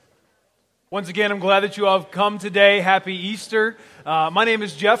Once again, I'm glad that you all have come today. Happy Easter. My name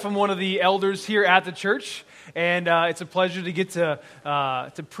is Jeff. I'm one of the elders here at the church, and it's a pleasure to get to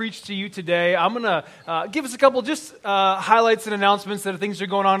preach to you today. I'm going to give us a couple just highlights and announcements that things are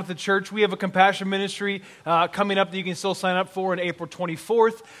going on at the church. We have a compassion ministry coming up that you can still sign up for on April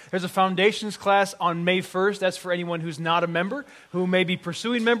 24th. There's a foundations class on May 1st. That's for anyone who's not a member, who may be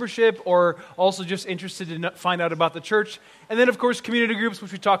pursuing membership or also just interested to find out about the church. And then, of course, community groups,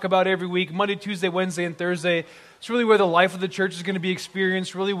 which we talk about every week, Monday, Tuesday, Wednesday, and Thursday. It's really where the life of the church is going to be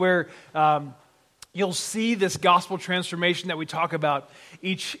experienced, really where you'll see this gospel transformation that we talk about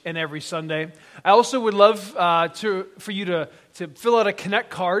each and every Sunday. I also would love for you to fill out a Connect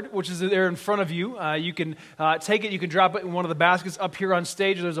card, which is there in front of you. You can take it, you can drop it in one of the baskets up here on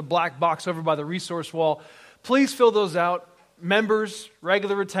stage. There's a black box over by the resource wall. Please fill those out. Members,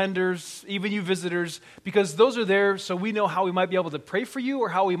 regular attenders, even you visitors, because those are there so we know how we might be able to pray for you or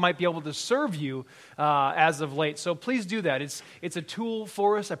how we might be able to serve you as of late. So please do that. It's a tool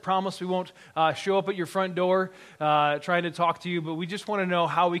for us. I promise we won't show up at your front door trying to talk to you, but we just want to know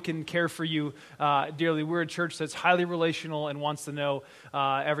how we can care for you dearly. We're a church that's highly relational and wants to know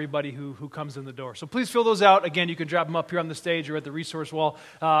everybody who comes in the door. So please fill those out. Again, you can drop them up here on the stage or at the resource wall.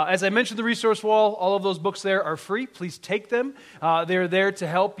 As I mentioned, the resource wall, all of those books there are free. Please take them. They're there to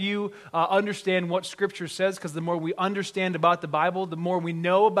help you understand what Scripture says, because the more we understand about the Bible, the more we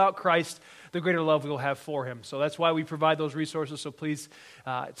know about Christ, the greater love we'll have for Him. So that's why we provide those resources, so please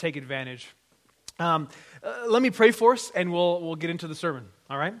take advantage. Let me pray for us, and we'll get into the sermon,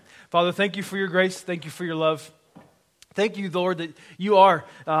 all right? Father, thank you for your grace. Thank you for your love. Thank you, Lord, that you are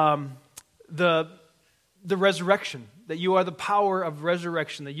the resurrection, that you are the power of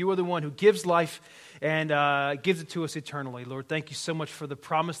resurrection, that you are the one who gives life and gives it to us eternally. Lord, thank you so much for the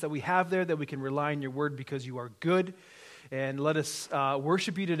promise that we have there, that we can rely on your word because you are good. And let us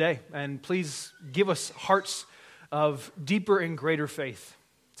worship you today. And please give us hearts of deeper and greater faith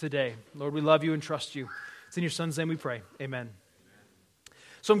today. Lord, we love you and trust you. It's in your Son's name we pray. Amen.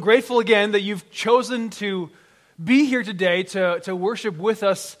 So I'm grateful again that you've chosen to be here today to worship with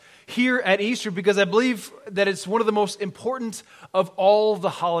us here at Easter, because I believe that it's one of the most important of all the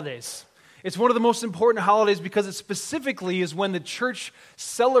holidays. It's one of the most important holidays because it specifically is when the church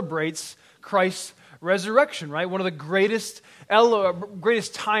celebrates Christ's resurrection, right? One of the greatest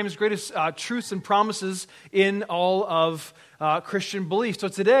times, greatest truths and promises in all of Christian belief. So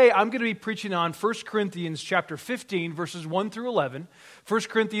today I'm going to be preaching on 1 Corinthians chapter 15, verses 1 through 11. 1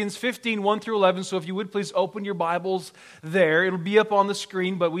 Corinthians 15, 1 through 11. So if you would please open your Bibles there. It'll be up on the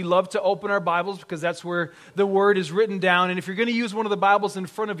screen, but we love to open our Bibles because that's where the Word is written down. And if you're going to use one of the Bibles in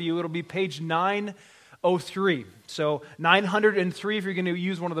front of you, it'll be page 903. So 903 if you're going to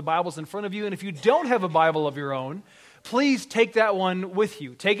use one of the Bibles in front of you. And if you don't have a Bible of your own, please take that one with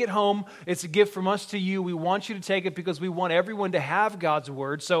you. Take it home. It's a gift from us to you. We want you to take it because we want everyone to have God's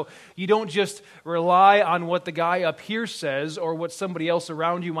Word. So you don't just rely on what the guy up here says or what somebody else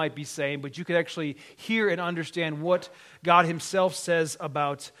around you might be saying, but you can actually hear and understand what God Himself says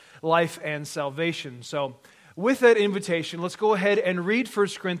about life and salvation. So with that invitation, let's go ahead and read 1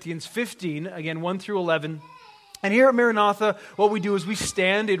 Corinthians 15, again, 1 through 11. And here at Maranatha, what we do is we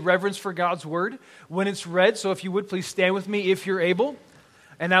stand in reverence for God's Word when it's read. So if you would, please stand with me if you're able.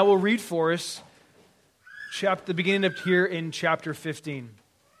 And I will read for us the beginning of here in chapter 15.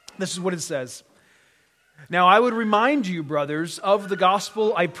 This is what it says. Now I would remind you, brothers, of the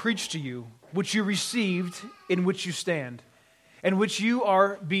gospel I preached to you, which you received, in which you stand, and which you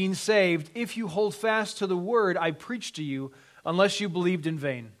are being saved, if you hold fast to the word I preached to you, unless you believed in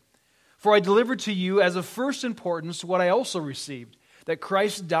vain. For I delivered to you as of first importance what I also received, that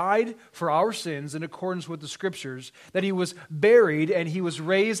Christ died for our sins in accordance with the Scriptures, that He was buried and He was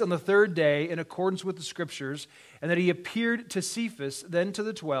raised on the third day in accordance with the Scriptures, and that He appeared to Cephas, then to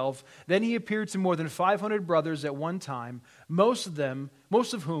the 12, then He appeared to more than 500 brothers at one time, most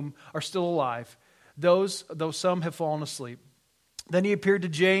of whom are still alive, though some have fallen asleep. Then He appeared to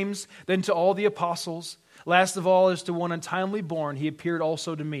James, then to all the apostles. Last of all, as to one untimely born, He appeared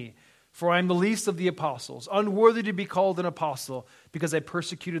also to me. For I am the least of the apostles, unworthy to be called an apostle, because I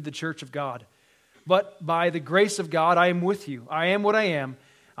persecuted the church of God. But by the grace of God, I am with you. I am what I am.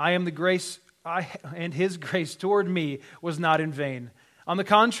 And His grace toward me was not in vain. On the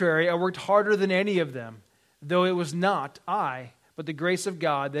contrary, I worked harder than any of them, though it was not I, but the grace of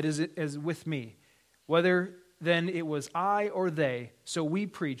God that is with me. Whether then it was I or they, so we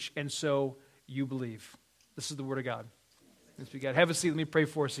preach, and so you believe. This is the word of God. Thanks be God. Have a seat. Let me pray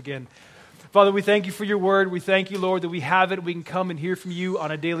for us again. Father, we thank you for your word. We thank you, Lord, that we have it. We can come and hear from you on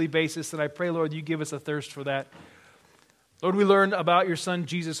a daily basis. And I pray, Lord, you give us a thirst for that. Lord, we learn about your Son,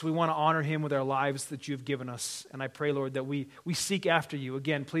 Jesus. We want to honor him with our lives that you've given us. And I pray, Lord, that we seek after you.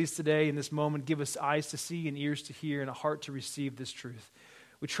 Again, please today in this moment, give us eyes to see and ears to hear and a heart to receive this truth.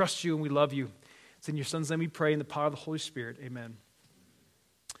 We trust you and we love you. It's in your Son's name we pray in the power of the Holy Spirit. Amen.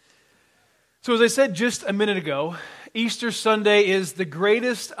 So as I said just a minute ago, Easter Sunday is the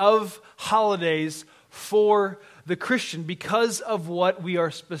greatest of holidays for the Christian because of what we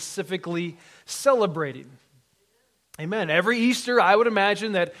are specifically celebrating. Amen. Every Easter, I would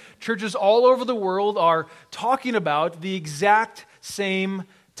imagine that churches all over the world are talking about the exact same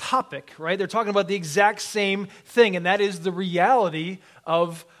topic, right? They're talking about the exact same thing, and that is the reality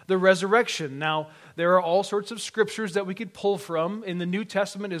of the resurrection. Now, there are all sorts of scriptures that we could pull from in the New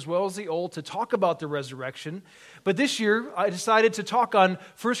Testament as well as the Old to talk about the resurrection. But this year, I decided to talk on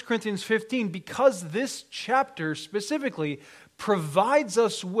 1 Corinthians 15 because this chapter specifically provides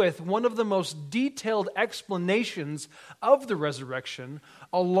us with one of the most detailed explanations of the resurrection,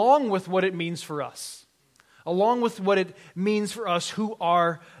 along with what it means for us. Along with what it means for us who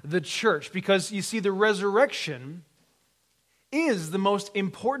are the church. Because you see, the resurrection is the most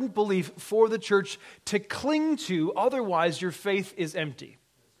important belief for the church to cling to, otherwise your faith is empty.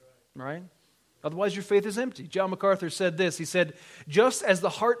 Right? Otherwise your faith is empty. John MacArthur said this, he said, just as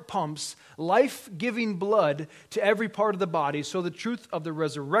the heart pumps life-giving blood to every part of the body, so the truth of the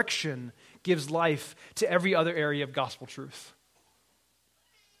resurrection gives life to every other area of gospel truth.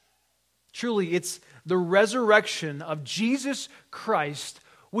 Truly, it's the resurrection of Jesus Christ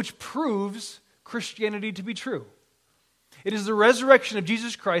which proves Christianity to be true. It is the resurrection of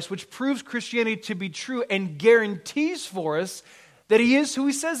Jesus Christ which proves Christianity to be true and guarantees for us that he is who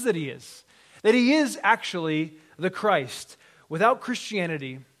he says that he is. That he is actually the Christ. Without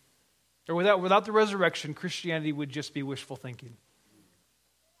Christianity, or without the resurrection, Christianity would just be wishful thinking.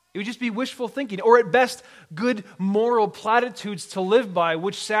 It would just be wishful thinking, or at best, good moral platitudes to live by,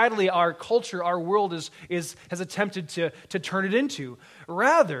 which sadly our culture, our world has attempted to turn it into.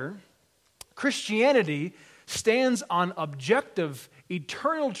 Rather, Christianity stands on objective,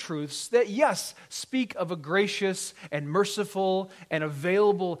 eternal truths that, yes, speak of a gracious and merciful and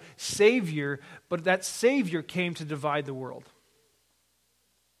available Savior, but that Savior came to divide the world.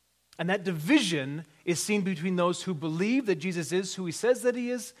 And that division is seen between those who believe that Jesus is who he says that he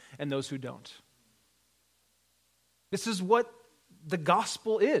is and those who don't. This is what the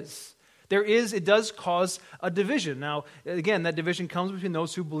gospel is. It does cause a division. Now, again, that division comes between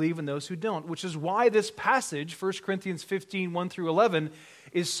those who believe and those who don't, which is why this passage, 1 Corinthians 15, 1 through 11,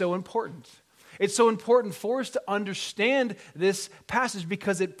 is so important. It's so important for us to understand this passage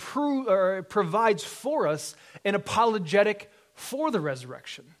because it provides for us an apologetic for the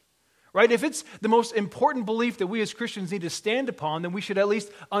resurrection. Right? If it's the most important belief that we as Christians need to stand upon, then we should at least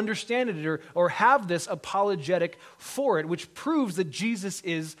understand it or have this apologetic for it, which proves that Jesus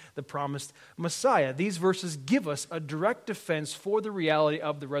is the promised Messiah. These verses give us a direct defense for the reality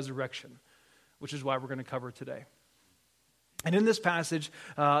of the resurrection, which is why we're going to cover today. And in this passage,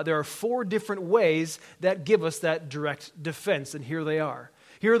 there are 4 different ways that give us that direct defense, and here they are.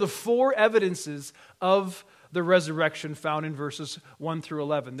 Here are the 4 evidences of the resurrection found in verses 1 through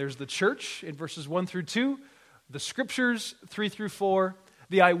 11. There's the church in verses 1 through 2, the scriptures 3 through 4,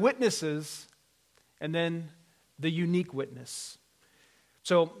 the eyewitnesses, and then the unique witness.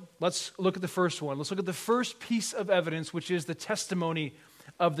 So let's look at the first one. Let's look at the first piece of evidence, which is the testimony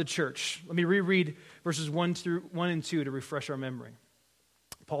of the church. Let me reread verses 1 and 2 to refresh our memory.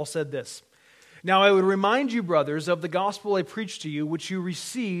 Paul said this, "Now I would remind you, brothers, of the gospel I preached to you, which you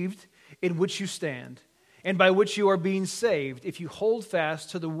received, in which you stand, and by which you are being saved, if you hold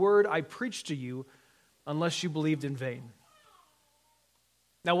fast to the word I preached to you, unless you believed in vain."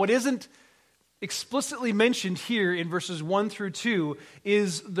 Now, what isn't explicitly mentioned here in verses 1 through 2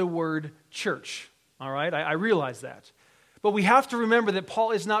 is the word church. All right, I realize that. But we have to remember that Paul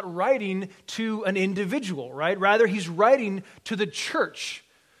is not writing to an individual, right? Rather, he's writing to the church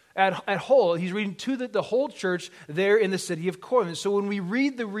at whole. He's reading to the whole church there in the city of Corinth. So when we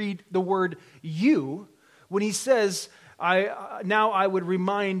read the word you, when he says, I would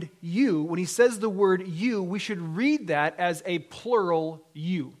remind you, when he says the word you, we should read that as a plural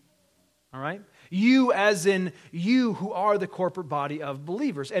you. All right? You as in you who are the corporate body of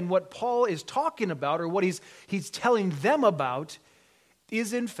believers. And what Paul is talking about, or what he's telling them about,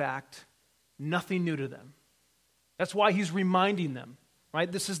 is in fact nothing new to them. That's why he's reminding them. Right?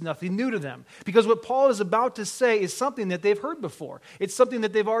 This is nothing new to them. Because what Paul is about to say is something that they've heard before. It's something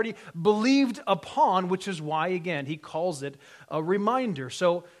that they've already believed upon, which is why, again, he calls it a reminder.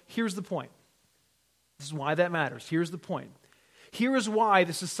 So here's the point. This is why that matters. Here's the point. Here is why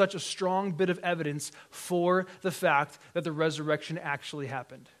this is such a strong bit of evidence for the fact that the resurrection actually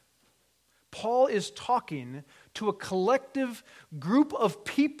happened. Paul is talking to a collective group of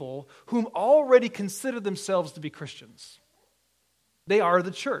people whom already consider themselves to be Christians. They are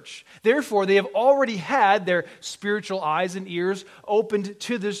the church. Therefore, they have already had their spiritual eyes and ears opened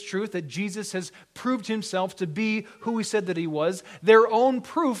to this truth that Jesus has proved himself to be who he said that he was. Their own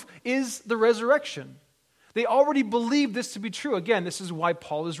proof is the resurrection. They already believe this to be true. Again, this is why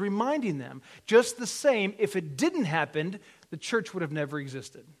Paul is reminding them. Just the same, if it didn't happen, the church would have never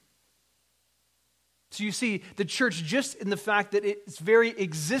existed. So you see, the church, just in the fact that its very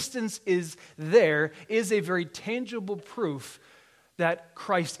existence is there, is a very tangible proof that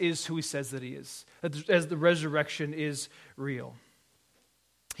Christ is who he says that he is, as the resurrection is real.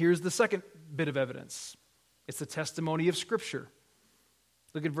 Here's the second bit of evidence. It's the testimony of Scripture.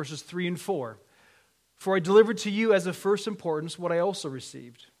 Look at verses 3 and 4. For I delivered to you as of first importance what I also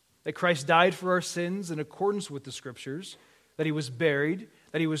received, that Christ died for our sins in accordance with the Scriptures, that he was buried,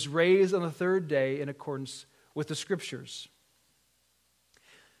 that he was raised on the third day in accordance with the Scriptures.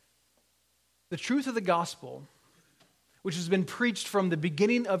 The truth of the gospel, which has been preached from the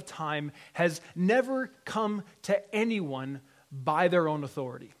beginning of time, has never come to anyone by their own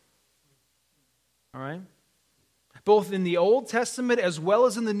authority. All right? Both in the Old Testament as well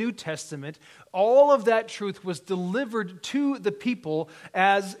as in the New Testament, all of that truth was delivered to the people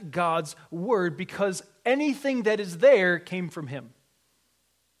as God's word because anything that is there came from him.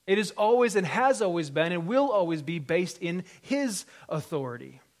 It is always and has always been and will always be based in his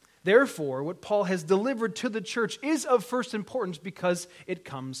authority. Therefore, what Paul has delivered to the church is of first importance because it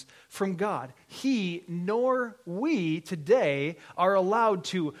comes from God. He nor we today are allowed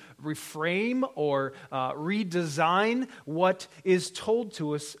to reframe or redesign what is told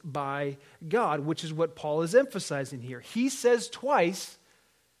to us by God, which is what Paul is emphasizing here. He says twice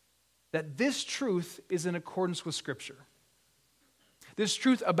that this truth is in accordance with Scripture. This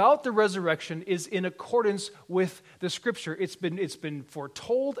truth about the resurrection is in accordance with the Scripture. It's been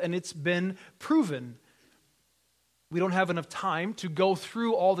foretold and it's been proven. We don't have enough time to go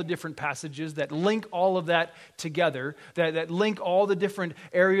through all the different passages that link all of that together, that link all the different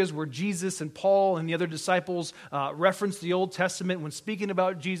areas where Jesus and Paul and the other disciples reference the Old Testament when speaking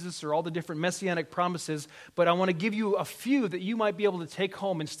about Jesus or all the different messianic promises. But I want to give you a few that you might be able to take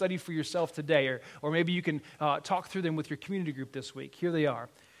home and study for yourself today, or maybe you can talk through them with your community group this week. Here they are.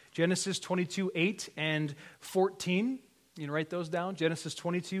 Genesis 22, 8 and 14. You can write those down. Genesis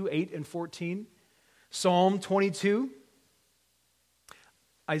 22, 8 and 14. Psalm 22,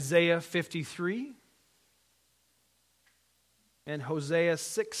 Isaiah 53, and Hosea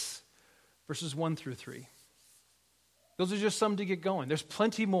 6, verses 1 through 3. Those are just some to get going. There's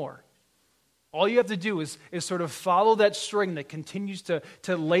plenty more. All you have to do is sort of follow that string that continues to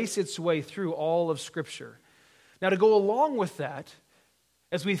lace its way through all of Scripture. Now, to go along with that,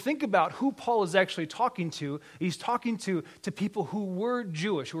 as we think about who Paul is actually talking to, he's talking to people who were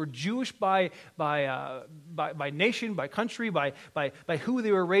Jewish by nation, by country, by who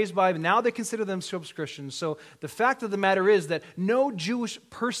they were raised by. Now they consider themselves Christians. So the fact of the matter is that no Jewish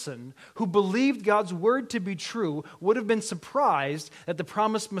person who believed God's word to be true would have been surprised that the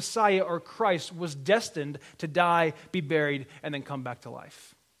promised Messiah or Christ was destined to die, be buried, and then come back to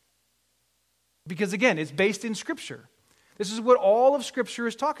life. Because again, it's based in Scripture. This is what all of Scripture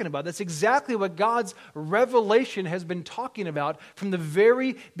is talking about. That's exactly what God's revelation has been talking about from the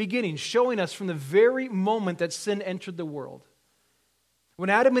very beginning, showing us from the very moment that sin entered the world. When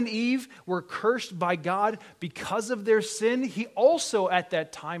Adam and Eve were cursed by God because of their sin, he also at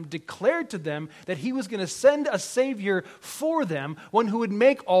that time declared to them that he was going to send a Savior for them, one who would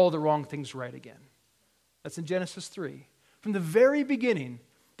make all the wrong things right again. That's in Genesis 3. From the very beginning,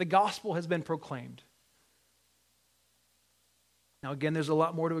 the gospel has been proclaimed. Now, again, there's a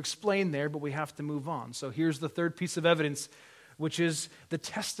lot more to explain there, but we have to move on. So here's the third piece of evidence, which is the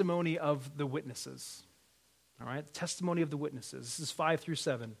testimony of the witnesses. All right, the testimony of the witnesses. This is 5 through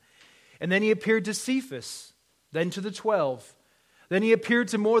 7. And then he appeared to Cephas, then to the 12. Then he appeared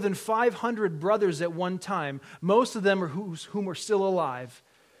to more than 500 brothers at one time, most of them whom are still alive,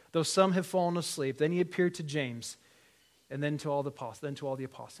 though some have fallen asleep. Then he appeared to James, and then to all the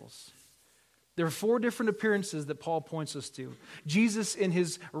apostles. There are 4 different appearances that Paul points us to. Jesus, in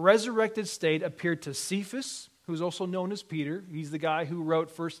his resurrected state, appeared to Cephas, who's also known as Peter. He's the guy who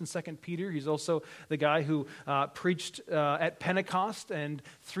wrote 1st and 2nd Peter. He's also the guy who preached at Pentecost, and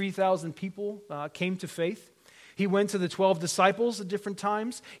 3,000 people came to faith. He went to the 12 disciples at different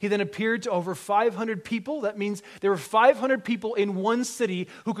times. He then appeared to over 500 people. That means there were 500 people in one city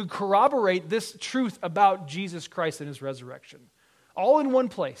who could corroborate this truth about Jesus Christ and his resurrection. all in one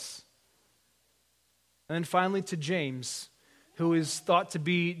place. And then finally to James, who is thought to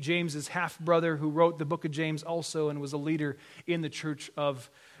be James's half-brother, who wrote the book of James also and was a leader in the church of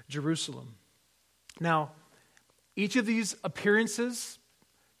Jerusalem. Now, each of these appearances,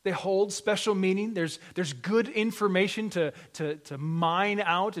 they hold special meaning. There's good information to mine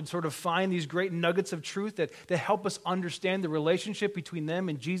out and sort of find these great nuggets of truth that help us understand the relationship between them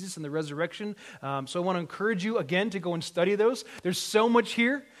and Jesus and the resurrection. So I want to encourage you again to go and study those. There's so much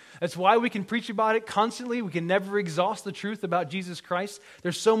here. That's why we can preach about it constantly. We can never exhaust the truth about Jesus Christ.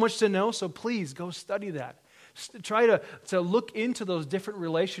 There's so much to know, so please go study that. Try to look into those different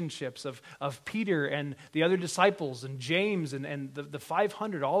relationships of Peter and the other disciples and James and the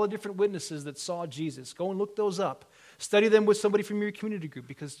 500, all the different witnesses that saw Jesus. Go and look those up. Study them with somebody from your community group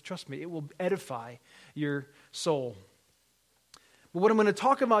because, trust me, it will edify your soul. But what I'm going to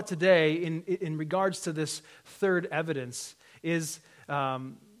talk about today in regards to this third evidence is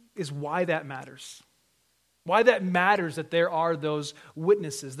why that matters. Why that matters that there are those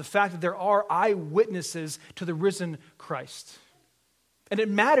witnesses. The fact that there are eyewitnesses to the risen Christ. And it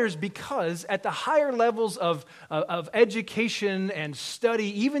matters because at the higher levels of education and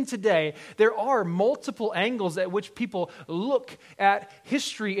study, even today, there are multiple angles at which people look at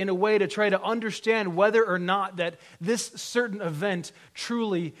history in a way to try to understand whether or not that this certain event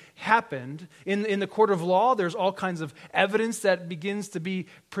truly happened. In the court of law, there's all kinds of evidence that begins to be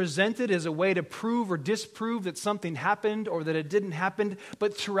presented as a way to prove or disprove that something happened or that it didn't happen.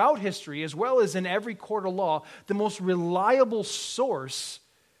 But throughout history, as well as in every court of law, the most reliable source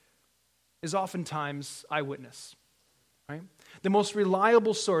is oftentimes eyewitness, right? The most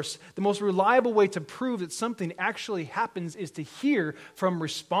reliable source, the most reliable way to prove that something actually happens is to hear from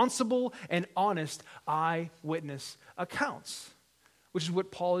responsible and honest eyewitness accounts, which is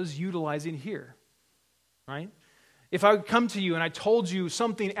what Paul is utilizing here, right? If I would come to you and I told you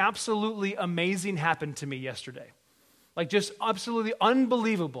something absolutely amazing happened to me yesterday, like just absolutely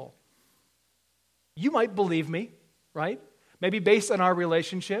unbelievable, you might believe me, right? Maybe based on our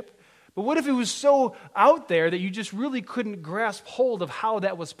relationship. But what if it was so out there that you just really couldn't grasp hold of how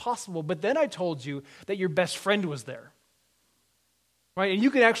that was possible? But then I told you that your best friend was there, right? And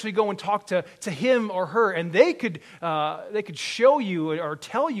you could actually go and talk to him or her, and they could show you or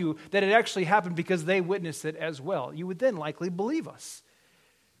tell you that it actually happened because they witnessed it as well. You would then likely believe us.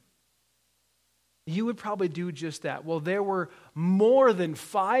 You would probably do just that. Well, there were more than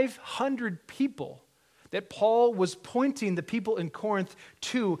 500 people that Paul was pointing the people in Corinth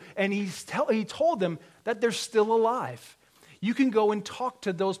to, and he told them that they're still alive. You can go and talk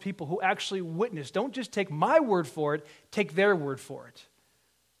to those people who actually witnessed. Don't just take my word for it, take their word for it.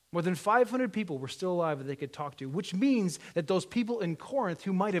 More than 500 people were still alive that they could talk to, which means that those people in Corinth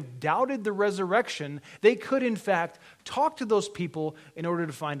who might have doubted the resurrection, they could in fact talk to those people in order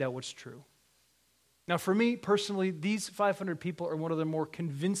to find out what's true. Now, for me personally, these 500 people are one of the more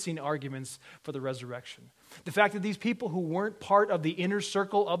convincing arguments for the resurrection. The fact that these people who weren't part of the inner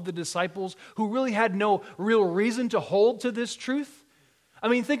circle of the disciples, who really had no real reason to hold to this truth, I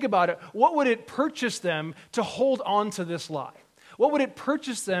mean, think about it. What would it purchase them to hold on to this lie? What would it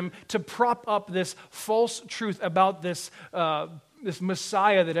purchase them to prop up this false truth about this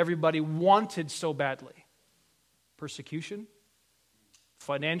Messiah that everybody wanted so badly? Persecution?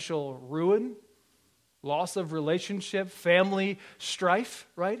 Financial ruin? Loss of relationship, family strife,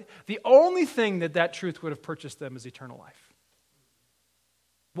 right? The only thing that truth would have purchased them is eternal life.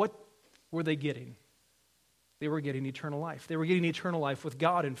 What were they getting? They were getting eternal life. They were getting eternal life with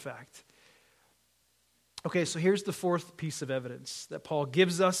God, in fact. Okay, so here's the fourth piece of evidence that Paul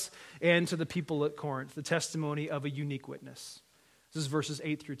gives us and to the people at Corinth, the testimony of a unique witness. This is verses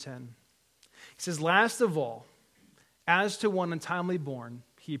 8 through 10. He says, "Last of all, as to one untimely born,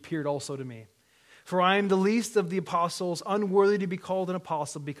 he appeared also to me. For I am the least of the apostles, unworthy to be called an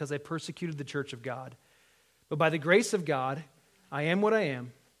apostle because I persecuted the church of God. But by the grace of God, I am what I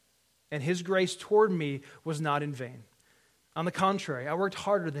am, and his grace toward me was not in vain. On the contrary, I worked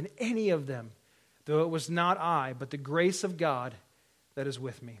harder than any of them, though it was not I, but the grace of God that is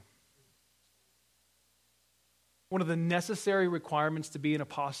with me." One of the necessary requirements to be an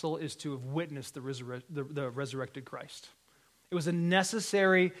apostle is to have witnessed the resurrected Christ. It was a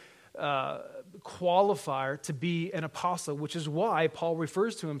necessary qualifier to be an apostle, which is why Paul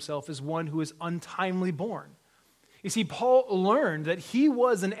refers to himself as one who is untimely born. You see, Paul learned that he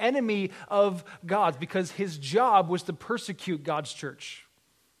was an enemy of God because his job was to persecute God's church.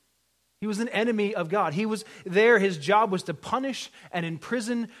 He was an enemy of God. He was there. His job was to punish and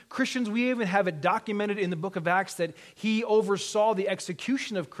imprison Christians. We even have it documented in the book of Acts that he oversaw the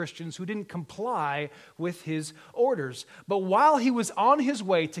execution of Christians who didn't comply with his orders. But while he was on his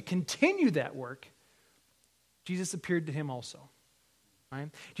way to continue that work, Jesus appeared to him also. Right?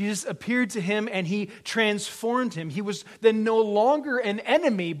 Jesus appeared to him and he transformed him. He was then no longer an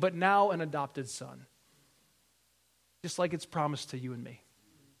enemy, but now an adopted son. Just like it's promised to you and me.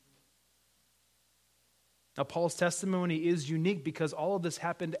 Now, Paul's testimony is unique because all of this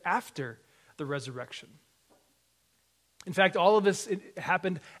happened after the resurrection. In fact, all of this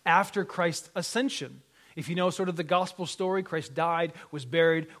happened after Christ's ascension. If you know sort of the gospel story, Christ died, was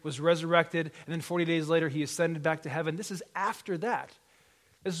buried, was resurrected, and then 40 days later he ascended back to heaven. This is after that.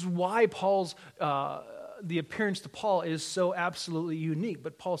 This is why the appearance to Paul is so absolutely unique.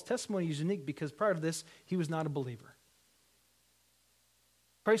 But Paul's testimony is unique because prior to this, he was not a believer.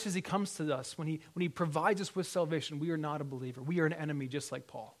 Christ, as he comes to us, when he provides us with salvation, we are not a believer. We are an enemy just like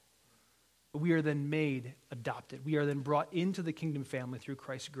Paul. But we are then made adopted. We are then brought into the kingdom family through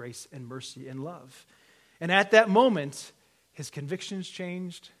Christ's grace and mercy and love. And at that moment, his convictions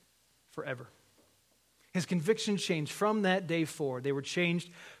changed forever. His convictions changed from that day forward. They were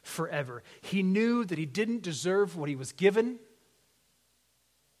changed forever. He knew that he didn't deserve what he was given.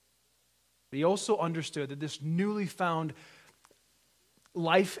 But he also understood that this newly found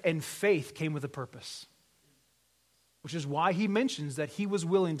life and faith came with a purpose, which is why he mentions that he was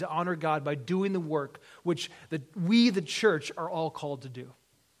willing to honor God by doing the work which we, the church, are all called to do.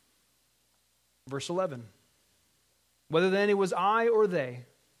 Verse 11, whether then it was I or they,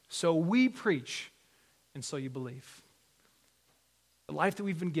 so we preach, and so you believe. The life that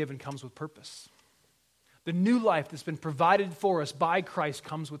we've been given comes with purpose. The new life that's been provided for us by Christ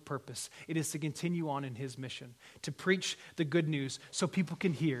comes with purpose. It is to continue on in his mission, to preach the good news so people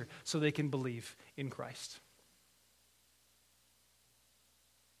can hear, so they can believe in Christ.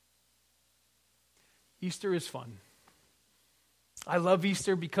 Easter is fun. I love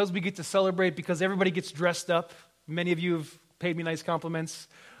Easter because we get to celebrate, because everybody gets dressed up. Many of you have paid me nice compliments.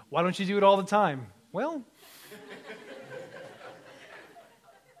 Why don't you do it all the time? Well,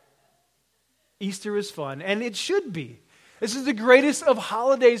 Easter is fun, and it should be. This is the greatest of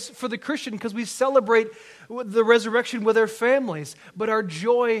holidays for the Christian because we celebrate the resurrection with our families, but our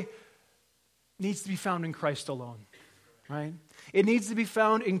joy needs to be found in Christ alone, right? It needs to be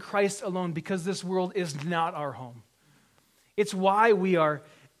found in Christ alone because this world is not our home. It's why we are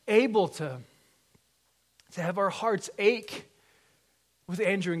able to have our hearts ache with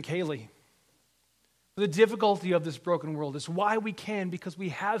Andrew and Kaylee. The difficulty of this broken world is why we can, because we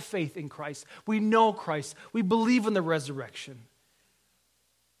have faith in Christ. We know Christ. We believe in the resurrection.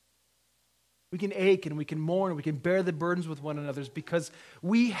 We can ache and we can mourn and we can bear the burdens with one another because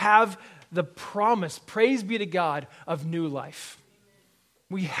we have the promise, praise be to God, of new life.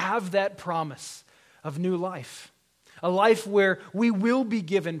 We have that promise of new life. A life where we will be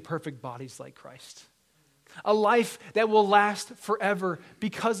given perfect bodies like Christ. A life that will last forever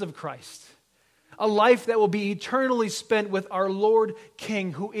because of Christ. A life that will be eternally spent with our Lord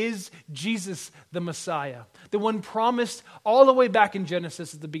King, who is Jesus the Messiah, the one promised all the way back in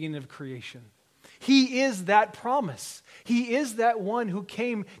Genesis at the beginning of creation. He is that promise. He is that one who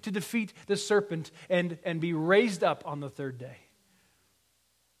came to defeat the serpent and be raised up on the third day.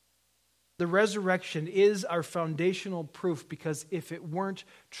 The resurrection is our foundational proof because if it weren't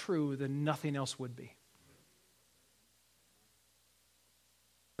true, then nothing else would be.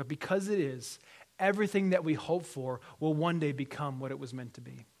 But because it is, everything that we hope for will one day become what it was meant to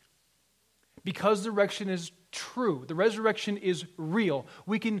be. Because the resurrection is true, the resurrection is real,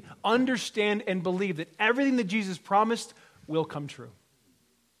 we can understand and believe that everything that Jesus promised will come true.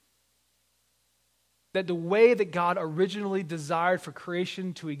 That the way that God originally desired for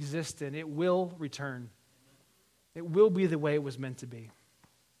creation to exist in, it will return. It will be the way it was meant to be.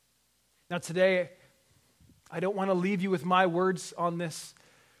 Now today, I don't want to leave you with my words on this.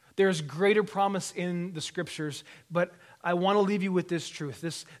 There's greater promise in the scriptures, but I want to leave you with this truth,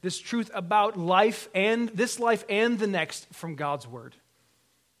 this truth about life and this life and the next from God's word.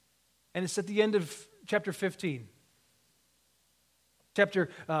 And it's at the end of chapter 15. 1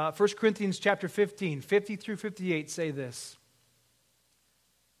 Corinthians chapter 15, 50 through 58 say this.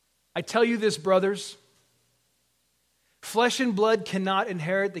 I tell you this, brothers, flesh and blood cannot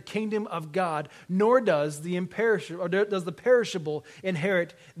inherit the kingdom of God, nor does the perishable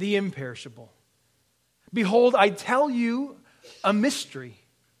inherit the imperishable. Behold, I tell you a mystery.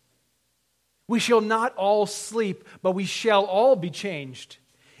 We shall not all sleep, but we shall all be changed.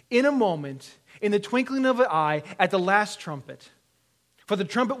 In a moment, in the twinkling of an eye, at the last trumpet. For the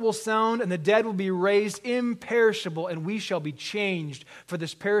trumpet will sound, and the dead will be raised imperishable, and we shall be changed. For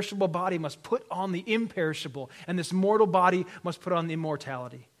this perishable body must put on the imperishable, and this mortal body must put on the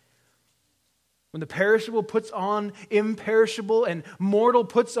immortality. When the perishable puts on imperishable, and mortal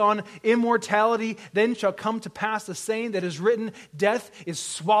puts on immortality, then shall come to pass the saying that is written, death is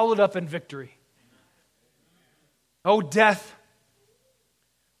swallowed up in victory. O death,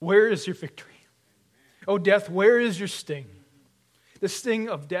 where is your victory? O death, where is your sting? The sting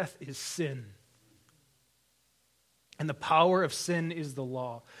of death is sin. And the power of sin is the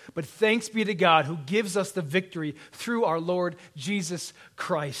law. But thanks be to God who gives us the victory through our Lord Jesus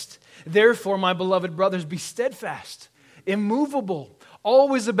Christ. Therefore, my beloved brothers, be steadfast, immovable,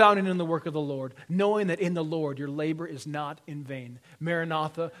 always abounding in the work of the Lord, knowing that in the Lord your labor is not in vain.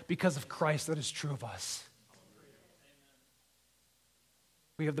 Maranatha, because of Christ, that is true of us.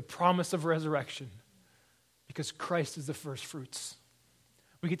 We have the promise of resurrection because Christ is the first fruits.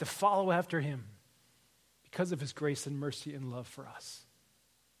 We get to follow after him because of his grace and mercy and love for us.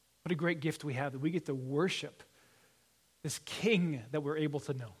 What a great gift we have that we get to worship this King that we're able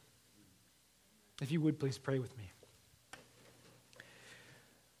to know. If you would, please pray with me.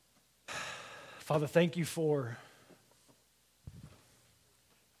 Father, thank you for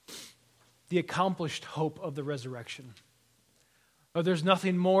the accomplished hope of the resurrection. Lord, there's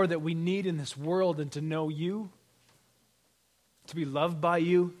nothing more that we need in this world than to know you, to be loved by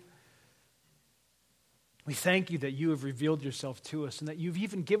you. We thank you that you have revealed yourself to us and that you've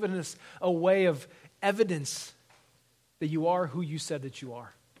even given us a way of evidence that you are who you said that you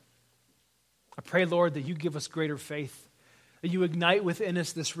are. I pray, Lord, that you give us greater faith, that you ignite within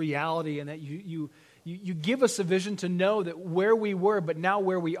us this reality, and that you give us a vision to know that where we were, but now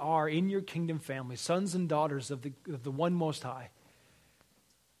where we are in your kingdom family, sons and daughters of the one Most High.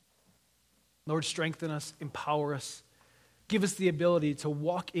 Lord, strengthen us, empower us. Give us the ability to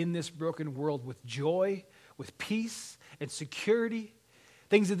walk in this broken world with joy, with peace, and security,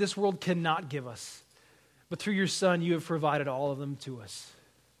 things that this world cannot give us. But through your Son, you have provided all of them to us.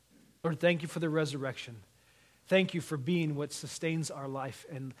 Lord, thank you for the resurrection. Thank you for being what sustains our life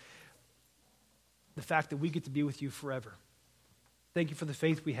and the fact that we get to be with you forever. Thank you for the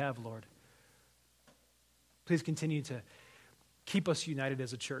faith we have, Lord. Please continue to keep us united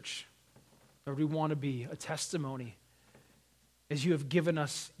as a church. Lord, we want to be a testimony as you have given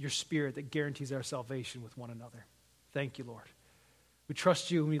us your Spirit that guarantees our salvation with one another. Thank you, Lord. We trust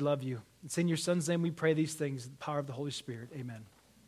you and we love you. It's in your Son's name we pray these things, in the power of the Holy Spirit. Amen.